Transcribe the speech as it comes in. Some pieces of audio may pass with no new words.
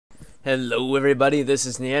Hello everybody, this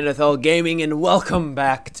is Neanderthal Gaming and welcome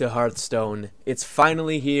back to Hearthstone. It's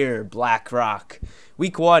finally here, Blackrock.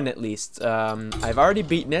 Week 1 at least. I've already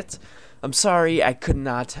beaten it. I'm sorry, I could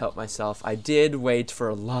not help myself. I did wait for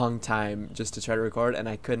a long time just to try to record and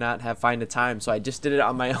I could not find the time, so I just did it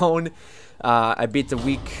on my own. I beat the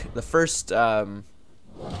first, what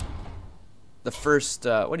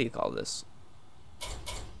do you call this?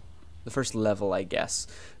 The first level, I guess.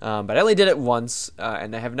 But I only did it once,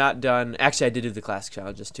 and I have not done... Actually, I did do the classic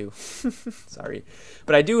challenges, too. Sorry.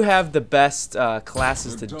 But I do have the best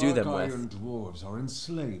classes to do them with. The dark iron dwarves are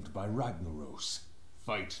enslaved by Ragnaros.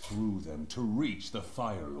 Fight through them to reach the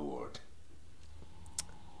Fire Lord.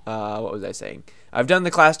 What was I saying? I've done the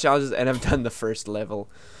class challenges, and I've done the first level.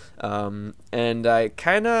 And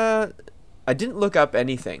I didn't look up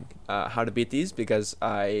anything how to beat these because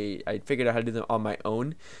I figured out how to do them on my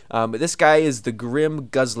own. But this guy is the Grim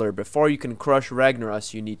Guzzler. Before you can crush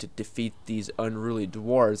Ragnaros, you need to defeat these unruly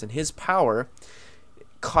dwarves, and his power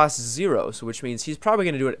costs 0, so which means he's probably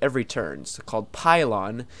going to do it every turn. It's called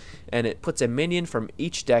Pylon, and it puts a minion from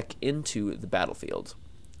each deck into the battlefield,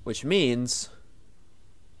 which means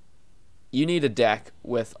you need a deck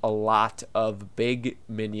with a lot of big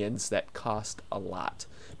minions that cost a lot,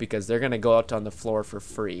 because they're going to go out on the floor for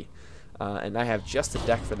free. And I have just a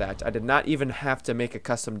deck for that. I did not even have to make a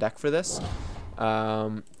custom deck for this.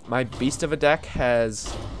 My beast of a deck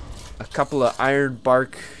has a couple of Iron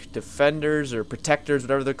Bark Defenders, or Protectors,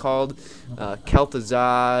 whatever they're called.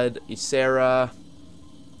 Kel'Thuzad, Ysera,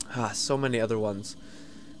 so many other ones.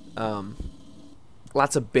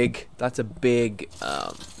 Lots of big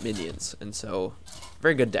minions, and so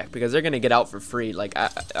very good deck because they're gonna get out for free. Like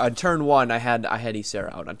on turn 1, I had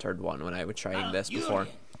Ysera out on turn 1 when I was trying this before.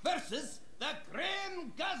 Versus the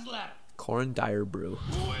Grim Guzzler. Corn Dire Brew.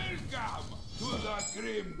 Welcome to the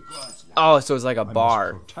Grim Guzzler. Oh, so it's like a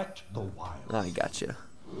bar. Protect the wild. I gotcha.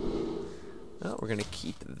 Well, we're gonna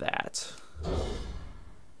keep that.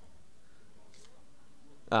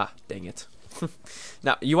 Ah, dang it.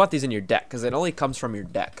 Now you want these in your deck because it only comes from your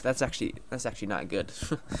deck. That's actually not good.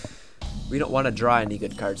 We don't want to draw any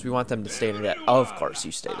good cards. We want them to stay in your deck. Oh, of course,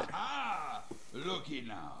 you stay there. Ah, looky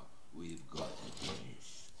now, we've got a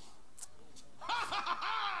case.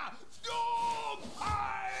 Storm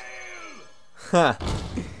pile. Huh.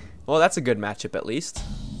 Well, that's a good matchup at least.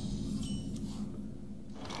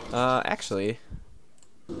 Actually,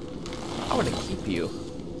 I want to keep you.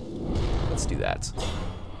 Let's do that.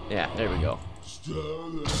 Yeah, there we go.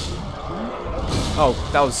 Oh,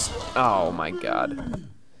 that was... Oh, my God.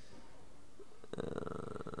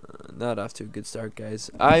 Not off to a good start, guys.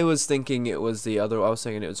 I was thinking it was the other... I was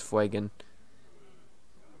thinking it was Fuegan.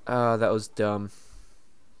 That was dumb.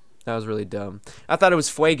 That was really dumb. I thought it was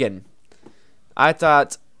Fuegan. I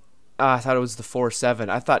thought it was the 4/7.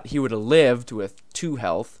 I thought he would have lived with 2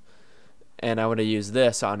 health, and I would have used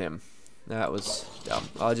this on him. That was dumb.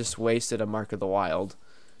 I just wasted a Mark of the Wild.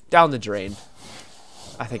 Down the drain.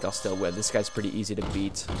 I think I'll still win. This guy's pretty easy to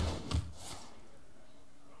beat.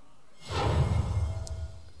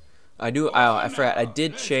 I forgot. I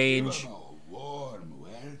did change.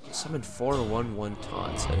 Summon 4/1/1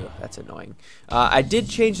 taunts. Oh, that's annoying. I did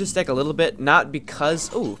change this deck a little bit, not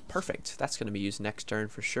because... Oh, perfect. That's going to be used next turn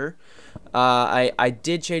for sure. I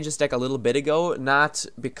did change this deck a little bit ago, not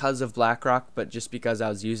because of Blackrock, but just because I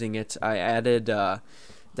was using it. I added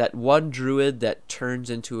that one druid that turns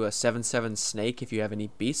into a 7/7 snake if you have any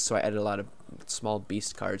beasts, so I added a lot of small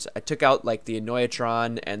beast cards. I took out like the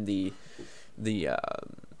Annoyatron and the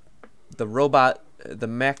robot, the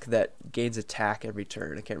mech that gains attack every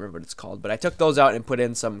turn. I can't remember what it's called, but I took those out and put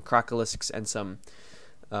in some Crocolisks and some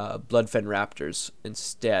Bloodfen Raptors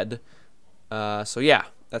instead. So yeah,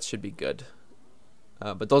 that should be good.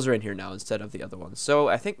 But those are in here now instead of the other ones. So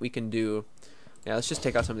I think we can do... Yeah, let's just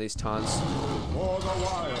take out some of these taunts.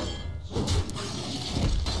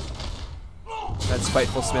 That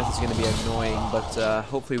Spiteful Smith is going to be annoying, but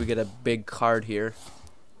hopefully we get a big card here.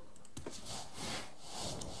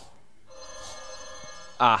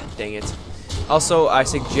 Ah, dang it. Also, I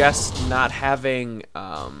suggest not having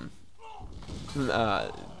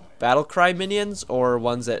Battlecry minions or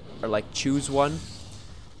ones that are like choose one.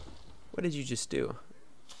 What did you just do?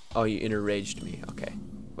 Oh, you enraged me. Okay.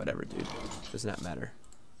 Whatever, dude. Does not matter.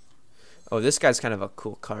 Oh, this guy's kind of a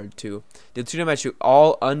cool card, too. Deal 2 damage to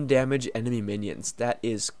all undamaged enemy minions. That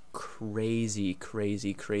is crazy,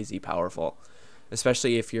 crazy, crazy powerful.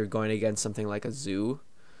 Especially if you're going against something like a zoo,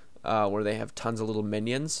 where they have tons of little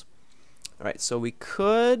minions. Alright, so we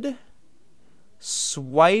could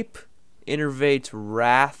swipe, Innervate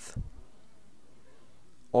Wrath,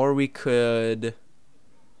 or we could...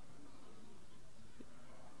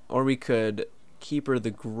 Or we could Keeper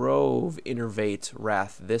the Grove, Innervate,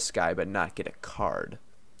 Wrath this guy, but not get a card.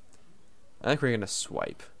 I think we're going to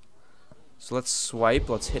swipe. So let's swipe.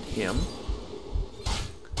 Let's hit him.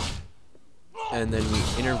 And then we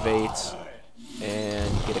Innervate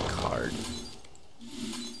and get a card.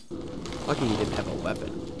 Lucky he didn't have a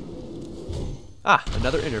weapon. Ah,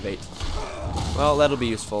 another Innervate. Well, that'll be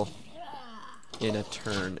useful in a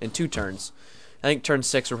turn. In 2 turns. I think turn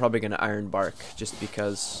 6 we're probably going to Iron Bark, just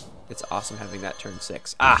because it's awesome having that turn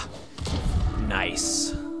 6. Ah!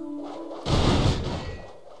 Nice.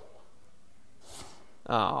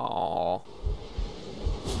 Oh.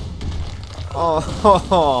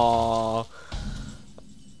 Oh.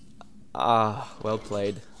 Ah, well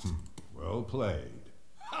played. Well played.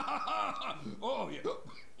 Oh, yeah.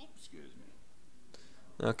 Excuse me.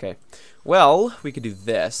 Okay. Well, we could do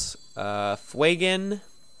this. Fuegan.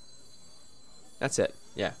 That's it.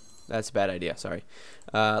 Yeah. That's a bad idea. Sorry.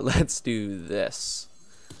 Let's do this.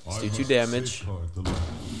 Let's do 2 damage.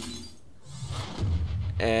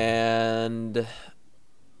 And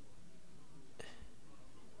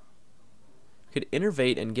could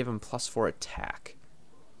Innervate and give him +4 attack.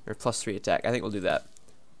 Or +3 attack. I think we'll do that.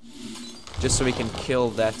 Just so we can kill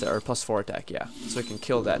that, or +4 attack, yeah. So we can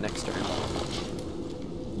kill that next turn.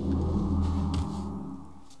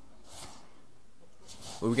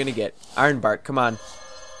 What are we gonna get? Iron Bark, come on.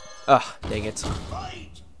 Ugh, dang it.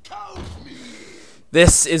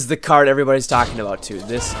 This is the card everybody's talking about too.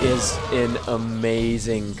 This is an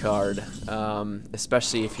amazing card,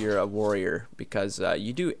 especially if you're a warrior, because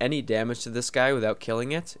you do any damage to this guy without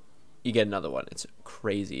killing it, you get another one. It's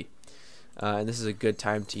crazy. And this is a good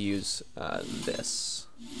time to use this.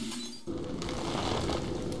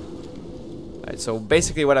 Alright, so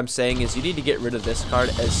basically what I'm saying is you need to get rid of this card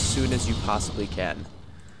as soon as you possibly can.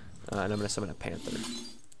 And I'm going to summon a Panther.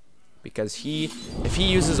 Because if he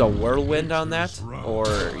uses a Whirlwind on that, or,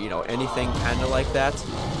 you know, anything kind of like that,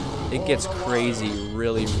 it gets crazy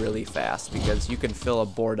really, really fast, because you can fill a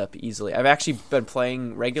board up easily. I've actually been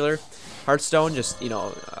playing regular Hearthstone, just, you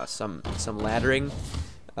know, some laddering.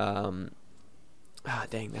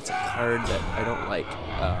 Dang, that's a card that I don't like.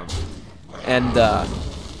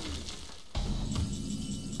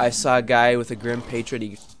 I saw a guy with a Grim Patron.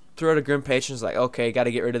 He threw out a Grim Patron. He's like, okay, got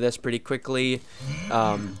to get rid of this pretty quickly.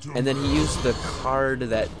 And then he used the card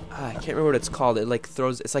that I can't remember what it's called. It like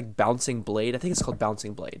throws. It's like Bouncing Blade. I think it's called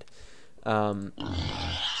Bouncing Blade. God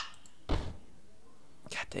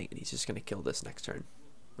dang it! He's just gonna kill this next turn.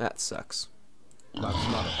 That sucks. That's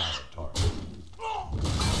not a bad target.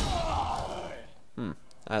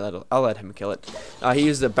 I'll let him kill it. He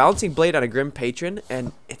used a Bouncing Blade on a Grim Patron,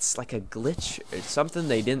 and it's like a glitch. It's something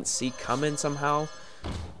they didn't see coming somehow.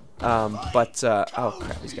 Oh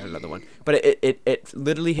crap, he's got another one. But it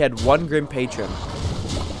literally had 1 Grim Patron,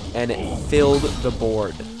 and it filled the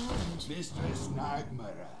board.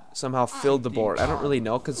 Somehow filled the board. I don't really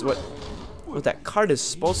know, because what that card is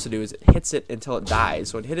supposed to do is it hits it until it dies.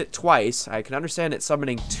 So it hit it twice. I can understand it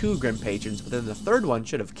summoning 2 Grim Patrons, but then the 3rd one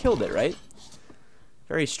should have killed it, right?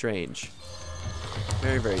 Very strange.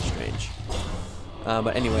 Very, very strange.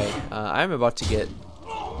 But anyway, I'm about to get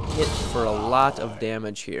hit for a lot of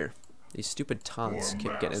damage here. These stupid taunts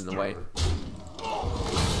keep getting in the way.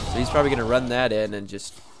 So he's probably going to run that in and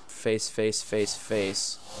just face.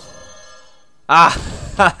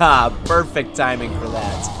 Ah! Perfect timing for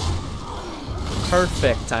that.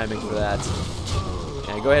 Perfect timing for that.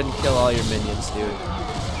 Yeah, go ahead and kill all your minions, dude.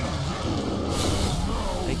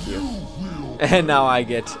 Thank you. And now I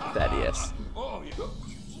get Thaddeus.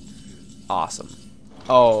 Awesome.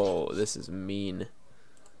 Oh, this is mean.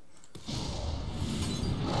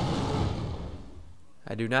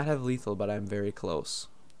 I do not have lethal, but I'm very close.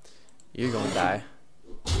 You're going to die.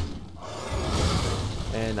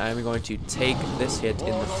 And I'm going to take this hit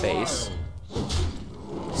in the face.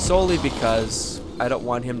 Solely because I don't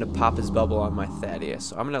want him to pop his bubble on my Thaddeus.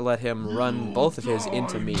 So I'm going to let him run both of his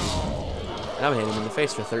into me. And I'm going to hit him in the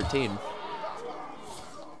face for 13.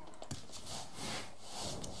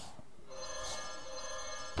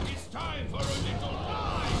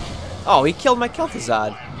 Oh, he killed my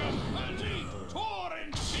Kel'Thuzad.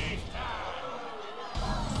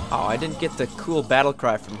 Oh, I didn't get the cool battle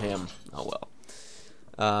cry from him. Oh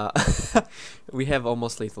well. We have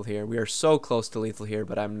almost lethal here. We are so close to lethal here,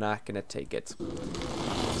 but I'm not gonna take it.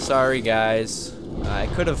 Sorry, guys. I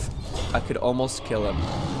could almost kill him.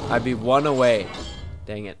 I'd be 1 away.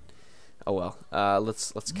 Dang it. Oh well.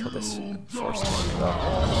 Let's kill this force.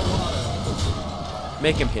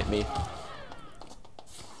 Make him hit me.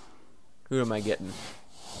 Who am I getting?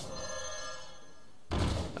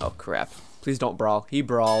 Oh crap. Please don't brawl. He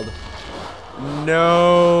brawled.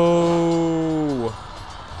 No.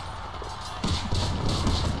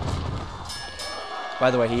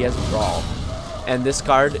 By the way, he has Brawl. And this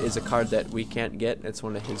card is a card that we can't get. It's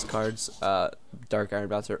one of his cards. Dark Iron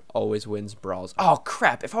Bouncer always wins Brawls. Oh,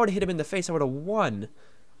 crap. If I would have hit him in the face, I would have won.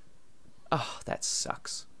 Oh, that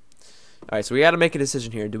sucks. Alright, so we got to make a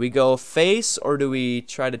decision here. Do we go face or do we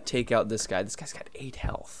try to take out this guy? This guy's got 8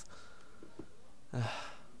 health.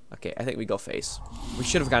 Okay, I think we go face. We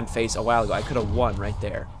should have gone face a while ago. I could have won right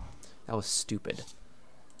there. That was stupid.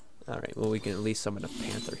 Alright, well, we can at least summon a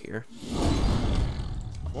Panther here.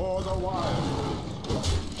 For the wild.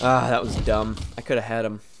 Ah, that was dumb. I could have had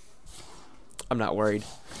him. I'm not worried.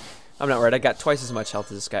 I'm not worried. I got twice as much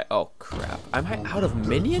health as this guy. Oh, crap. Am I out of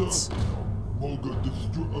minions?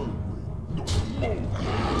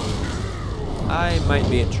 I might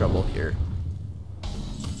be in trouble here.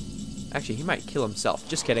 Actually, he might kill himself.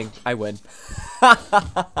 Just kidding. I win.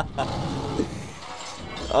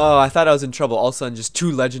 Oh, I thought I was in trouble. All of a sudden, just 2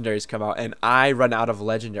 legendaries come out, and I run out of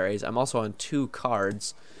legendaries. I'm also on 2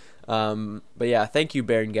 cards. But yeah, thank you,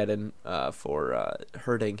 Baron Geddon, for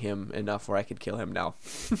hurting him enough where I could kill him now.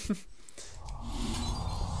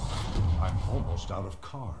 I'm almost out of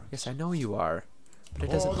cards. Yes, I know you are, but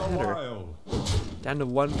it doesn't matter. Down to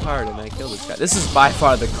 1 card, and I kill this guy. This is by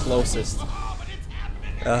far the closest.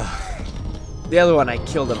 The other one, I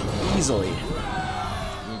killed him easily.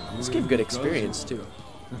 This gave good experience, too.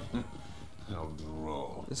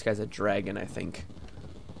 This guy's a dragon, I think.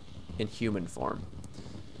 In human form.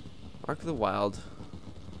 Mark of the Wild.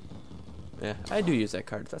 Yeah, I do use that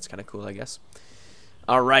card. That's kind of cool, I guess.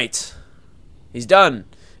 Alright. He's done.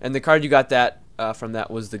 And the card you got that from that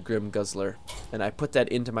was the Grim Guzzler. And I put that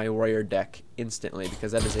into my warrior deck instantly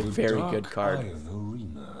because that is a very good card.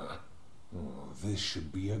 Arena. Oh, this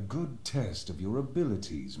should be a good test of your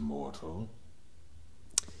abilities, mortal.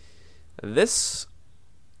 This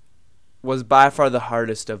was by far the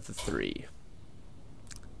hardest of the 3.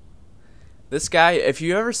 This guy, if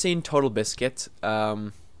you've ever seen Total Biscuit,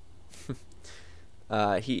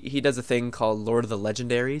 he does a thing called Lord of the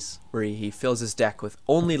Legendaries, where he fills his deck with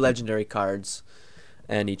only legendary cards,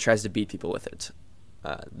 and he tries to beat people with it.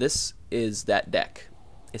 This is that deck,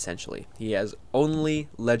 essentially. He has only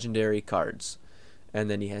legendary cards, and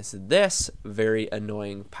then he has this very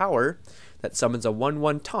annoying power that summons a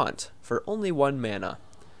 1/1 taunt for only 1 mana.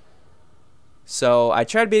 So I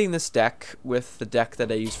tried beating this deck with the deck that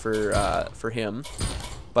I use for him,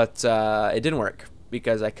 but it didn't work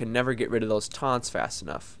because I could never get rid of those taunts fast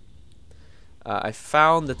enough. I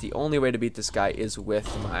found that the only way to beat this guy is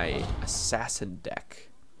with my assassin deck,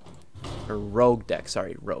 or rogue deck.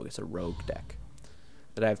 Sorry, rogue. It's a rogue deck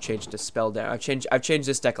that I've changed to spell damage. I've changed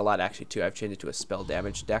this deck a lot actually too. I've changed it to a spell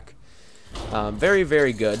damage deck. Very,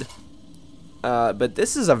 very good. But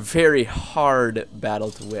this is a very hard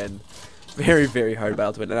battle to win. Very, very hard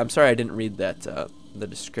battle to win. And I'm sorry I didn't read that the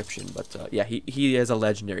description, but yeah, he has a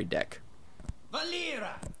legendary deck.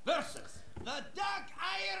 Valera versus the Dark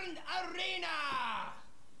Iron Arena.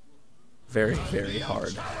 Very, very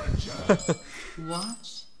hard.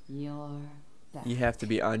 Watch your back. You have to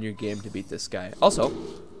be on your game to beat this guy. Also,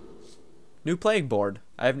 new playing board.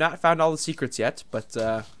 I have not found all the secrets yet, but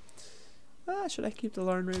should I keep the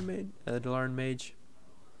Larn Mage?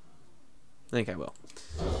 I think I will.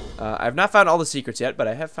 I have not found all the secrets yet, but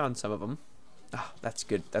I have found some of them. Oh, that's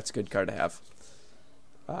good. That's a good card to have.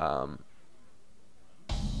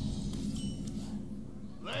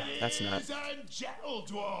 That's not. Ladies and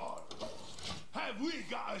gentlemen, have we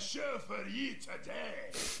got a show for you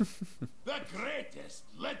today? The greatest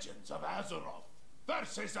legends of Azeroth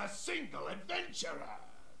versus a single adventurer.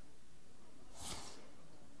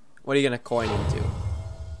 What are you gonna coin into?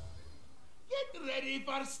 Get ready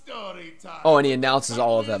for story time. Oh, and he announces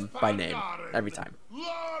all of them by name every time.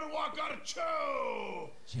 Lord Walker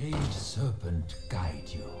Cho. Jade Serpent guide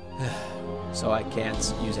you. So I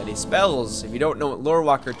can't use any spells. If you don't know what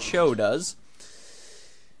Lorewalker Cho does,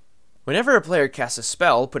 whenever a player casts a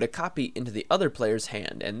spell, put a copy into the other player's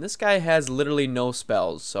hand. And this guy has literally no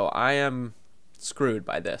spells, so I am screwed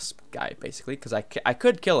by this guy, basically, because I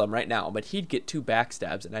could kill him right now, but he'd get 2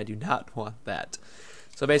 backstabs, and I do not want that.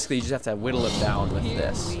 So basically, you just have to whittle him down with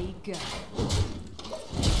this,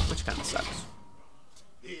 which kind of sucks.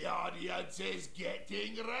 The audience is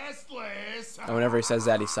getting restless. And whenever he says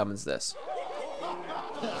that, he summons this.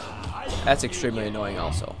 That's extremely annoying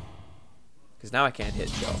also, because now I can't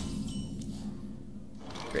hit Joe.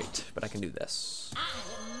 Great, but I can do this.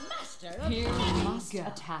 Here we must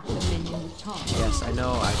attack the minion with taunts. Yes, I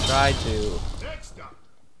know, I tried to. Next up,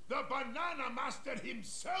 the Banana Master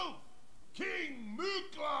himself, King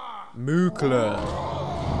Mukla. Mukla.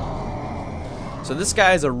 So this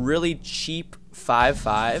guy is a really cheap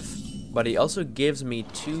 5/5 But he also gives me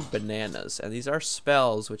 2 bananas, and these are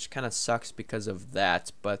spells, which kind of sucks because of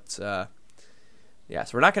that. But yeah,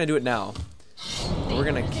 so we're not gonna do it now. We're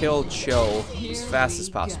gonna kill Cho as fast as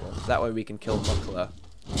possible. That way we can kill Mukla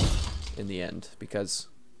in the end, because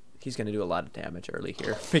he's gonna do a lot of damage early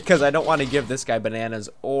here. Because I don't want to give this guy bananas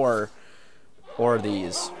or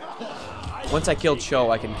these. Once I kill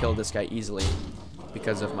Cho, I can kill this guy easily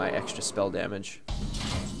because of my extra spell damage.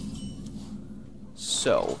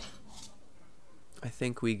 So I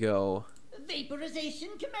think we go Vaporization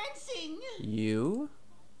commencing. you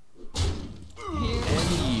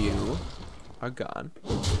and you are gone.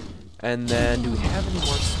 And then, do we have any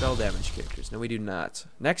more spell damage characters? No, we do not.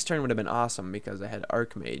 Next turn would have been awesome because I had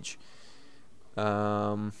Archmage.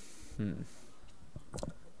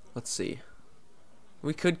 Let's see.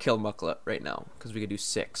 We could kill Mukla right now because we could do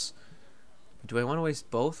 6. Do I want to waste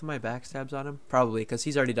both of my backstabs on him? Probably, because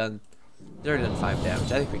he's already done 5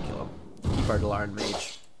 damage. I think we kill him. Keep our Dalaran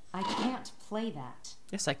Mage. I can't play that.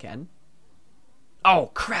 Yes, I can. Oh,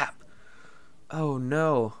 crap. Oh,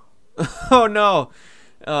 no. Oh, no.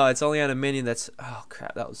 Oh, it's only on a minion that's... Oh,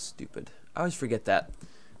 crap. That was stupid. I always forget that.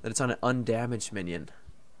 That it's on an undamaged minion.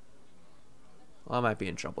 Well, I might be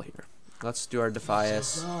in trouble here. Let's do our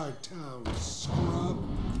Defias.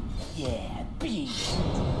 Yeah, beat.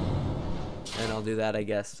 And I'll do that, I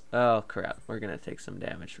guess. Oh, crap. We're going to take some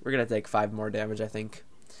damage. We're going to take 5 more damage, I think.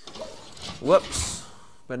 Whoops.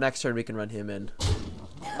 But next turn we can run him in.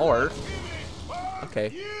 Or...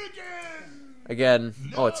 Okay. Again.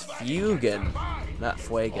 Oh, it's Fugen, not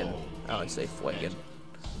Fuegan. I always say Fuegan.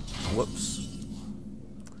 Whoops.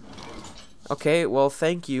 Okay, well,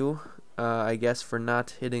 thank you, I guess, for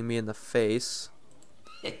not hitting me in the face.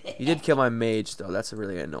 You did kill my mage, though. That's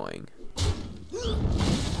really annoying.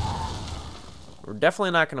 We're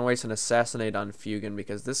definitely not going to waste an assassinate on Fugen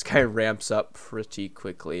because this guy ramps up pretty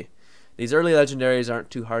quickly. These early legendaries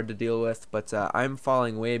aren't too hard to deal with, but I'm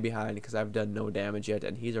falling way behind because I've done no damage yet,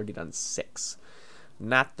 and he's already done 6.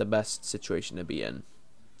 Not the best situation to be in.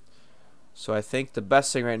 So I think the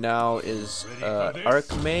best thing right now is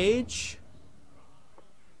Archmage.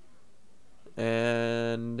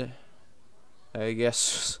 And I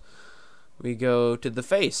guess we go to the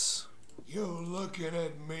face. You looking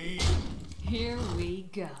at me? Here we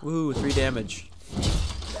go. Woo, 3 damage.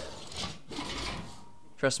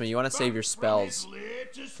 Trust me, you want to save your spells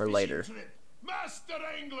for later. Master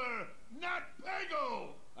Angler, not Pego.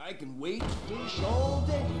 I can wait fish all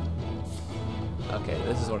day. Okay,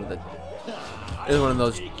 this is one of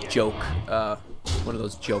those joke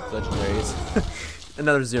legendaries.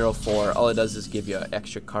 Another 0-4. All it does is give you an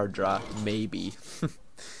extra card draw, maybe.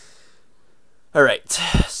 All right,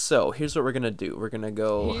 so here's what we're gonna do. We're gonna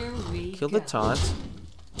go kill the taunt.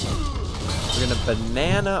 We're gonna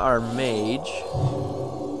banana our mage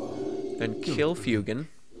and kill Fugen.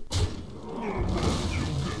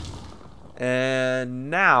 And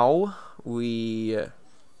now we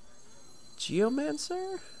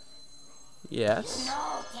Geomancer? Yes.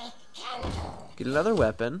 Get another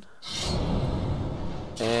weapon.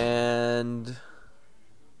 And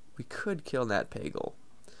we could kill Nat Pagel.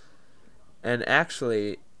 And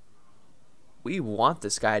actually, we want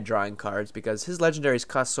this guy drawing cards because his legendaries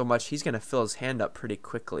cost so much, he's going to fill his hand up pretty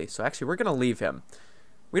quickly. So actually, we're going to leave him.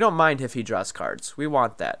 We don't mind if he draws cards. We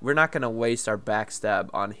want that. We're not going to waste our backstab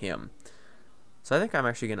on him. So I think I'm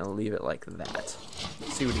actually going to leave it like that.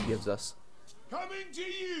 Let's see what he gives us. Coming to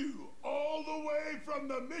you all the way from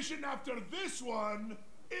the mission after this one,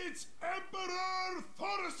 it's Emperor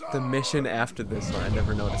Thorisar! The mission after this one. I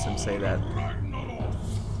never noticed him say that.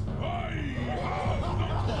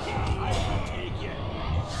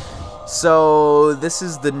 So this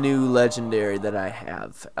is the new legendary that I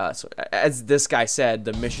have. So as this guy said,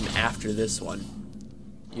 the mission after this one,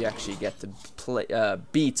 you actually get to play,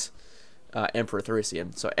 beat Emperor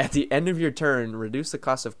Thorisian. So at the end of your turn, reduce the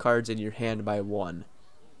cost of cards in your hand by 1.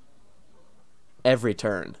 Every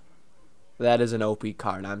turn. That is an OP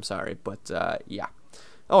card. I'm sorry, but yeah.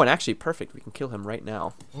 Oh, and actually, perfect. We can kill him right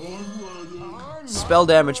now. Spell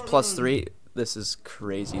damage +3. This is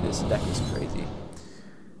crazy. This deck is crazy.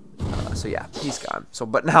 So yeah, he's gone. So,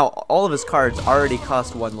 but now all of his cards already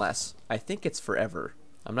cost 1 less. I think it's forever.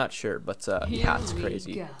 I'm not sure, but yeah, it's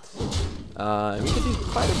crazy. We can do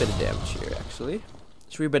quite a bit of damage here, actually.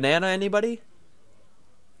 Should we banana anybody?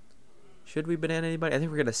 Should we banana anybody? I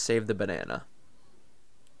think we're gonna save the banana.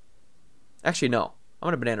 Actually, no. I'm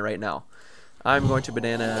gonna banana right now. I'm going to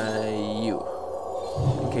banana you,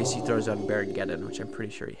 in case he throws out Baron Geddon, which I'm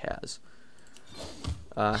pretty sure he has.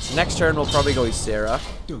 So next turn we'll probably go Ysera.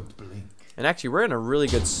 Don't blink. And actually, we're in a really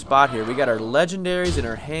good spot here. We got our legendaries in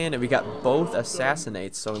our hand, and we got both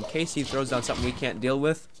assassinates. So in case he throws down something we can't deal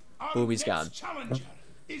with, boom, he's gone. Challenger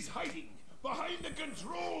is hiding behind the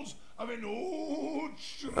controls of an old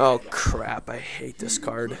shredder. Oh crap! I hate this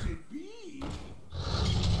card. Could it be?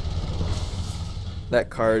 That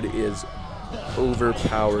card is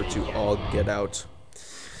overpowered to all get out.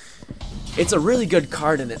 It's a really good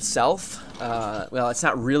card in itself. Well, it's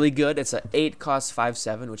not really good. It's an 8 cost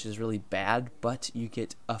 5/7, which is really bad, but you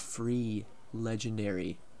get a free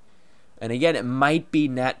legendary. And again, it might be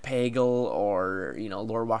Nat Pagle or, you know,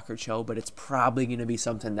 Lord Walker Cho, but it's probably going to be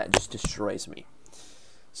something that just destroys me.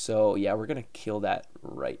 So, yeah, we're going to kill that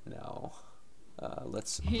right now.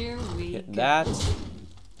 Let's hit that.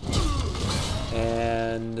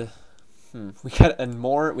 And we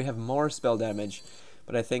have more spell damage.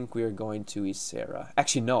 But I think we are going to Ysera.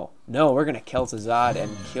 Actually, no. No, we're going to Kel'Thuzad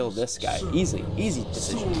and kill this guy. Easy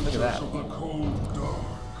decision. Look at that.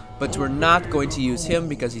 But we're not going to use him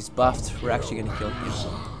because he's buffed. We're actually going to kill him.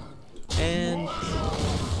 And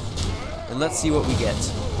let's see what we get.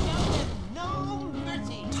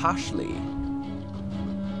 Toshli.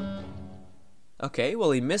 Okay,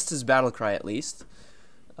 well, he missed his battle cry at least.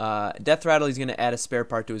 Death Rattle, he's going to add a spare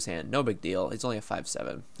part to his hand. No big deal. It's only a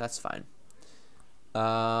 5/7. That's fine.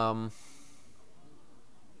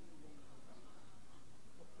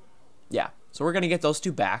 Yeah, so we're gonna get those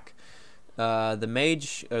two back. The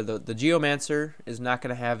mage or the geomancer is not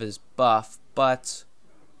gonna have his buff, but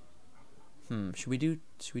should we do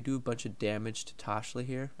a bunch of damage to Toshli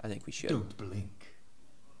here? I think we should. Don't blink.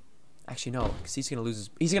 Actually, no, because he's gonna lose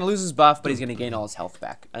his buff, but he's gonna gain all his health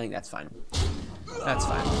back. I think that's fine. That's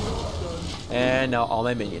fine. And now all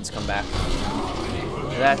my minions come back.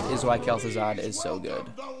 That is why Kel'Thuzad is so good.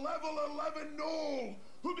 The level 11 Gnoll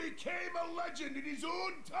who became a legend in his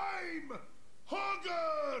own time,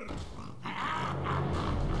 Hogger.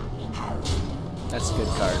 That's a good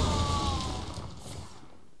card.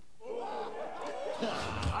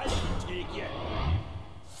 I didn't take you.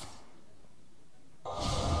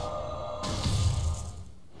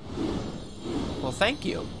 Well, thank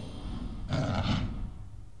you.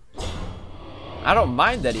 I don't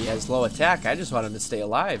mind that he has low attack. I just want him to stay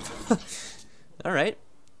alive. Alright.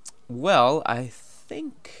 Well, I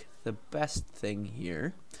think the best thing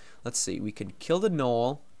here... Let's see. We can kill the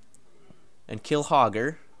Gnoll and kill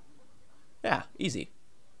Hogger. Yeah, easy.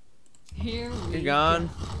 You're gone.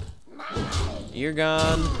 You're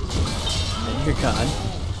gone. And you're gone.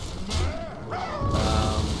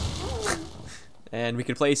 And we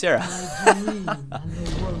can play Ysera.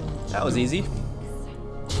 That was easy.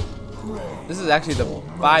 This is actually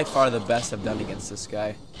by far the best I've done against this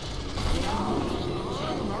guy.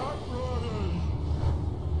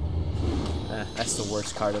 That's the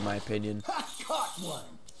worst card in my opinion. I caught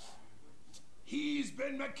one. He's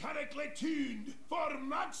been mechanically tuned for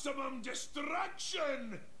maximum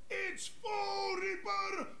destruction. It's Foe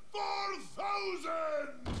Reaper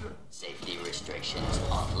 4000. Safety restrictions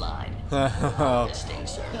offline. Testing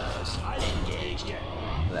servos engaged.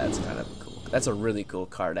 That's kind of cool. That's a really cool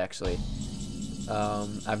card, actually.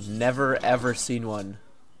 I've never ever seen one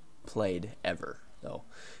played ever, though.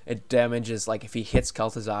 It damages, like, if he hits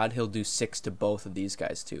Kel'Thuzad, he'll do 6 to both of these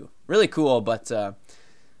guys too. Really cool, but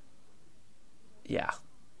yeah,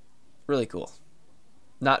 really cool.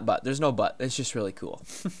 Not but. There's no but. It's just really cool.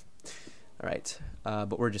 All right,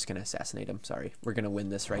 but we're just gonna assassinate him. Sorry, we're gonna win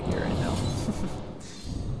this right here, right now.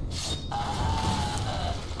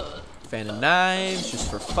 Fan of Knives,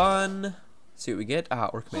 just for fun. Let's see what we get. Ah,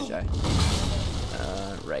 Orc Magi.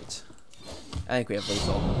 Right. I think we have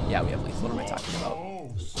lethal. Yeah, we have lethal. What am I talking about?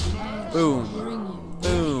 Boom.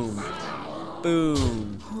 Boom.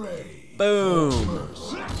 Boom. Boom.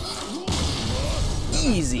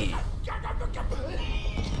 Easy.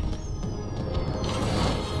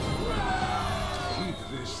 Keep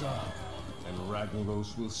this up, and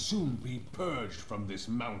Ragnaros will soon be purged from this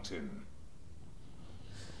mountain.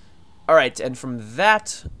 Alright, and from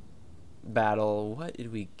that battle, what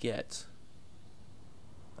did we get?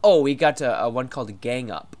 Oh, we got a one called Gang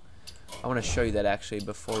Up. I want to show you that actually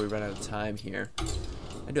before we run out of time here.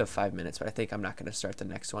 I do have 5 minutes, but I think I'm not going to start the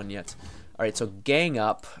next one yet. Alright, so Gang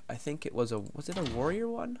Up, I think it was was it a warrior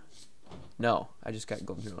one? No, I just got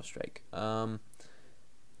Golden Hero Strike.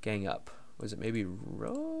 Gang Up. Was it maybe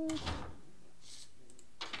Rogue?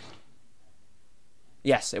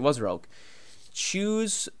 Yes, it was Rogue.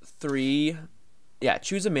 Choose 3. Yeah,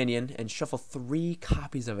 choose a minion and shuffle 3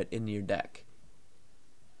 copies of it into your deck.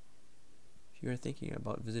 If you are thinking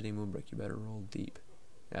about visiting Moonbrook, you better roll deep.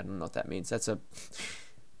 I don't know what that means. That's a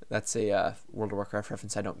World of Warcraft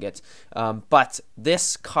reference I don't get. But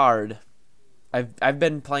this card I've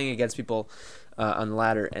been playing against people on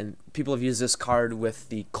ladder, and people have used this card with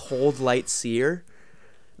the Cold Light Seer.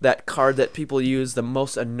 That card that people use, the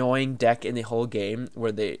most annoying deck in the whole game,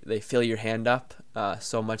 where they fill your hand up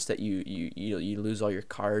so much that you lose all your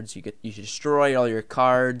cards. You destroy all your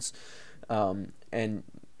cards, and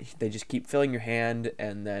they just keep filling your hand,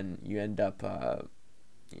 and then you end up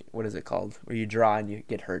what is it called? Where you draw and you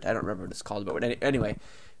get hurt. I don't remember what it's called, but anyway,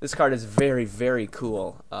 this card is very, very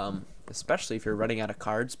cool, especially if you're running out of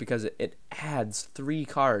cards, because it adds 3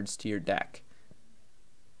 cards to your deck.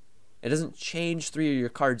 It doesn't change 3 of your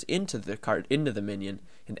cards into the minion.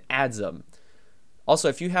 It adds them. Also,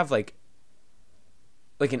 if you have like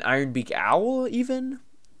an Ironbeak Owl, even,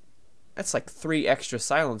 that's like 3 extra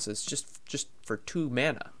silences just for 2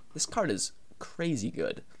 mana. This card is crazy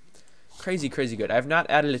good, crazy good. I have not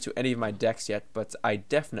added it to any of my decks yet, but I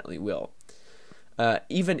definitely will.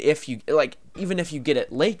 Even if you get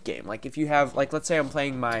it late game, like if you have, like, let's say I'm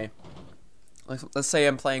playing my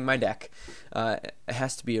deck. It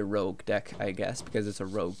has to be a rogue deck, I guess, because it's a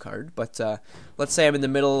rogue card. But let's say I'm in the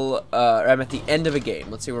middle, or I'm at the end of a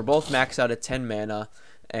game. Let's say we're both maxed out at 10 mana,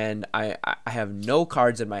 and I have no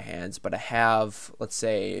cards in my hands, but I have, let's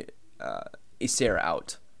say, Ysera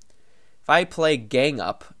out. If I play Gang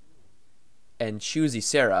Up and choose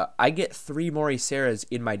Ysera, I get 3 more Yseras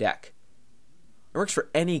in my deck. It works for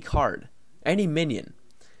any card, any minion.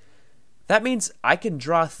 That means I can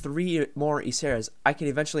draw 3 more Yseras. I can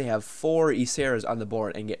eventually have 4 Yseras on the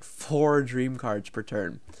board and get 4 dream cards per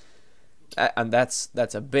turn. And that's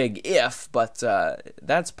a big if, but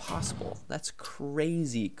that's possible. That's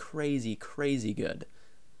crazy good.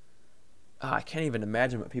 I can't even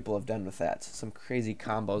imagine what people have done with that. Some crazy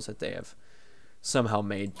combos that they have somehow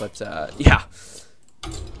made. But yeah,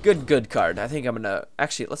 good card. I think I'm gonna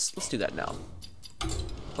actually let's do that now.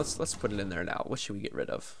 Let's put it in there now. What should we get rid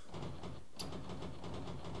of?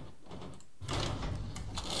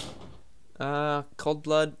 Cold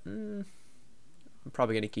Blood. I'm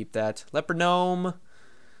probably gonna keep that. Leper Gnome.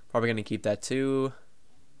 Probably gonna keep that too.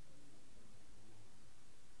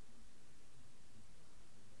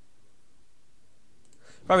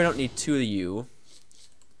 Probably don't need 2 of you.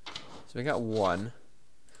 So we got 1.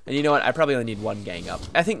 And you know what? I probably only need 1 Gang Up.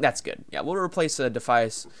 I think that's good. Yeah, we'll replace a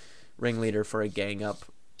Defias Ringleader for a Gang Up.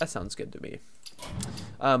 That sounds good to me.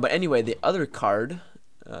 But anyway, the other card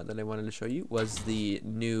that I wanted to show you was the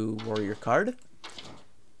new warrior card.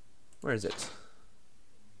 Where is it?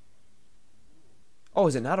 Oh,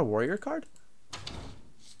 is it not a warrior card?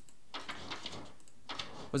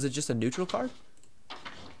 Was it just a neutral card?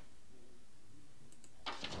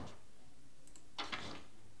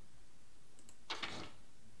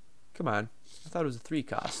 Come on. I thought it was a 3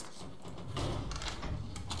 cost.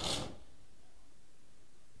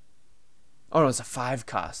 Oh no, it's a 5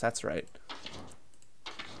 cost. That's right.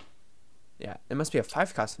 Yeah, it must be a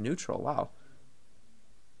 5 cost neutral. Wow.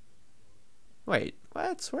 Wait,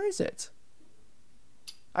 what? Where is it?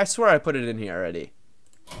 I swear I put it in here already.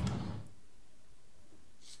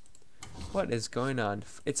 What is going on?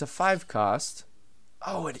 It's a 5 cost.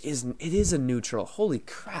 Oh, it isn't. It is a neutral. Holy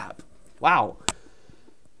crap. Wow.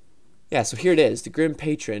 Yeah, so here it is. The Grim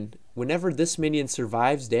Patron. Whenever this minion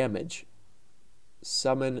survives damage,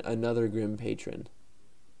 summon another Grim Patron.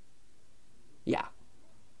 Yeah.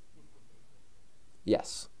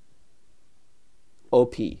 Yes.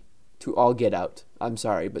 OP. To all get out. I'm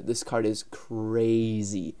sorry, but this card is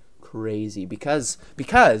crazy. Because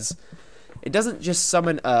it doesn't just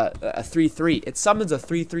summon a 3/3. It summons a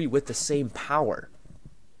 3/3 with the same power.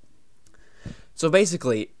 So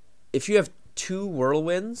basically, if you have 2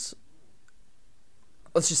 whirlwinds,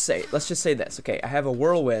 let's just say this. Okay, I have a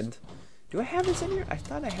whirlwind. Do I have this in here? I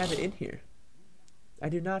thought I had it in here. I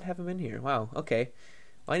do not have him in here. Wow, okay.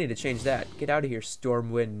 Well, I need to change that. Get out of here,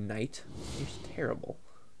 Stormwind Knight. You're terrible.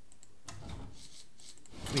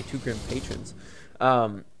 Give me 2 Grim Patrons.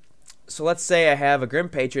 So let's say I have a Grim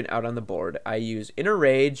Patron out on the board. I use Inner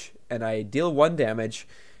Rage, and I deal 1 damage.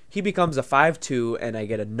 He becomes a 5/2, and I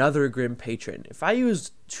get another Grim Patron. If I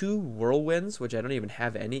use 2 Whirlwinds, which I don't even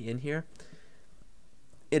have any in here,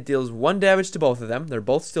 it deals 1 damage to both of them. They're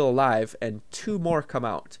both still alive, and 2 more come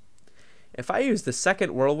out. If I use the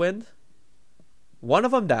second Whirlwind, 1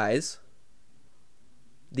 of them dies.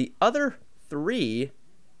 The other 3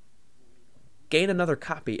 gain another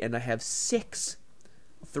copy, and I have 6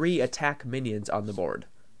 3-attack minions on the board.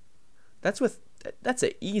 That's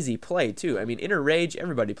an easy play too. I mean, Inner Rage,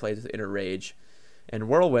 everybody plays with Inner Rage, and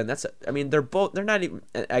Whirlwind. They're not even.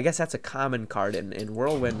 I guess that's a common card, and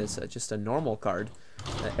Whirlwind is just a normal card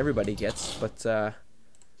that everybody gets. But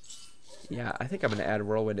yeah, I think I'm gonna add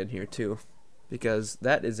Whirlwind in here too. because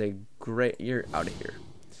that is a great... You're out of here.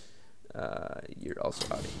 You're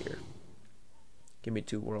also out of here. Give me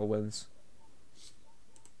 2 whirlwinds.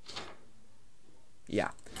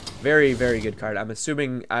 Yeah, very, very good card. I'm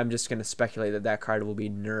assuming, I'm just going to speculate that that card will be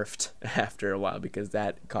nerfed after a while because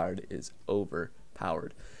that card is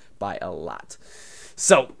overpowered by a lot.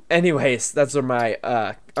 So, anyways, that's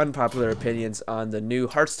my unpopular opinions on the new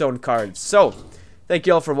Hearthstone cards. So, thank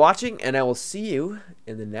you all for watching, and I will see you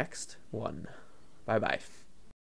in the next one. Bye-bye.